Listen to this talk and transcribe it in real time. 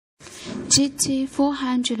GT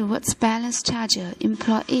 400 watts balance charger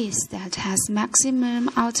employs that has maximum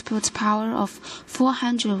output power of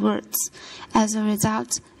 400 watts. As a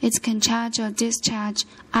result, it can charge or discharge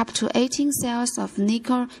up to 18 cells of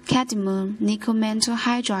nickel cadmium nickel metal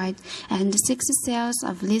hydride and 6 cells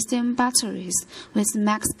of lithium batteries with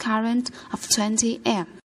max current of 20 amp.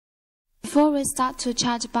 Before we start to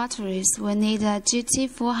charge batteries, we need a GT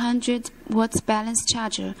 400 watts balance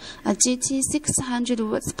charger, a GT 600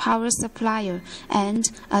 watts power supplier, and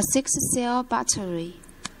a 6-cell battery.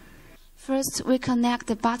 First, we connect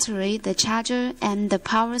the battery, the charger, and the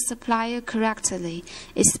power supplier correctly,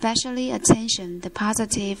 especially attention the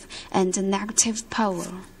positive and the negative pole.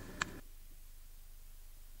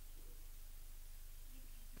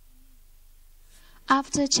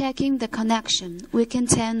 After checking the connection, we can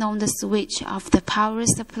turn on the switch of the power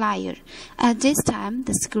supplier. At this time,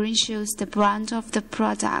 the screen shows the brand of the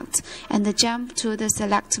product and jump to the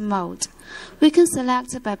select mode. We can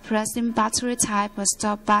select by pressing battery type or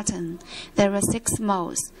stop button. There are 6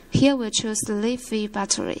 modes. Here we choose the Lithium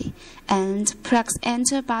battery and press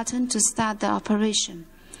enter button to start the operation.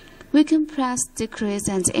 We can press decrease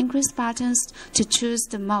and increase buttons to choose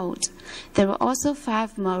the mode. There are also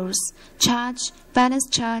 5 modes: charge, balance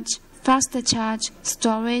charge, fast charge,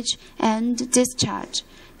 storage, and discharge.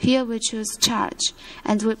 Here we choose charge,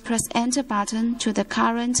 and we press enter button to the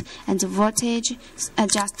current and voltage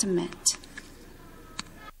adjustment.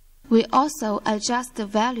 We also adjust the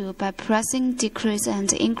value by pressing decrease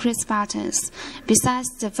and increase buttons. Besides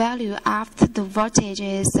the value after the voltage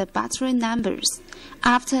is the battery numbers.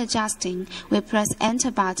 After adjusting, we press enter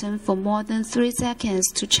button for more than 3 seconds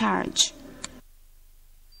to charge.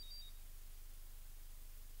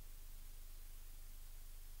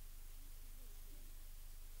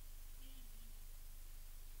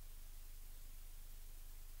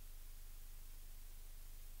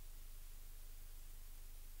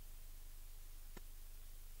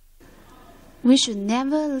 We should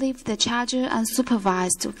never leave the charger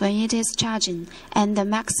unsupervised when it is charging, and the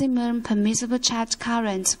maximum permissible charge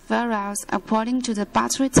current varies according to the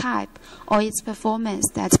battery type or its performance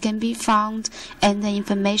that can be found in the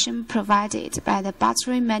information provided by the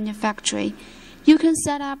battery manufacturer. You can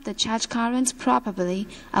set up the charge current properly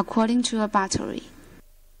according to your battery.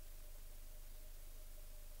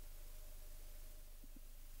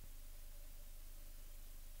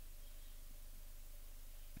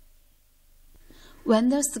 When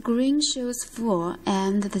the screen shows full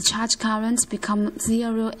and the charge current becomes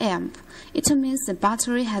 0 amp, it means the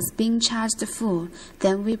battery has been charged full.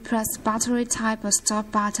 Then we press battery type or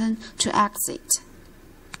stop button to exit.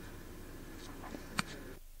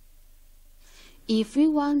 If we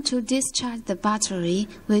want to discharge the battery,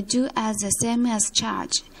 we do as the same as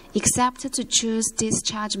charge, except to choose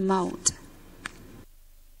discharge mode.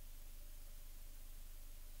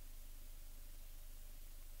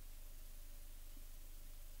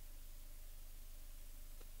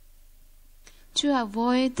 To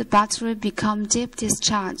avoid the battery become deep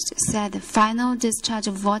discharged, set the final discharge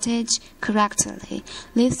voltage correctly.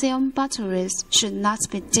 Lithium batteries should not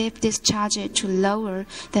be deep discharged to lower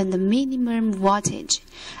than the minimum voltage,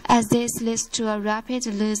 as this leads to a rapid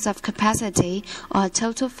loss of capacity or a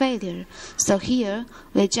total failure. So here,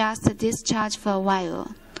 we just discharge for a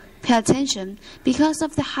while. Pay attention, because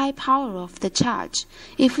of the high power of the charge.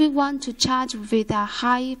 If we want to charge with a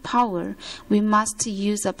high power, we must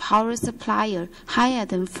use a power supplier higher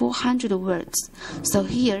than 400 watts. So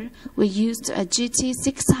here, we used a GT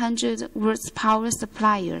 600 watts power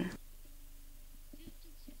supplier.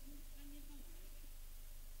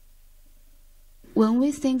 When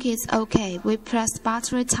we think it's okay, we press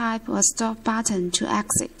battery type or stop button to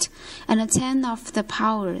exit and turn off the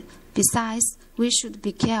power. Besides, we should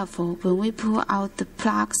be careful when we pull out the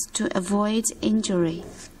plugs to avoid injury.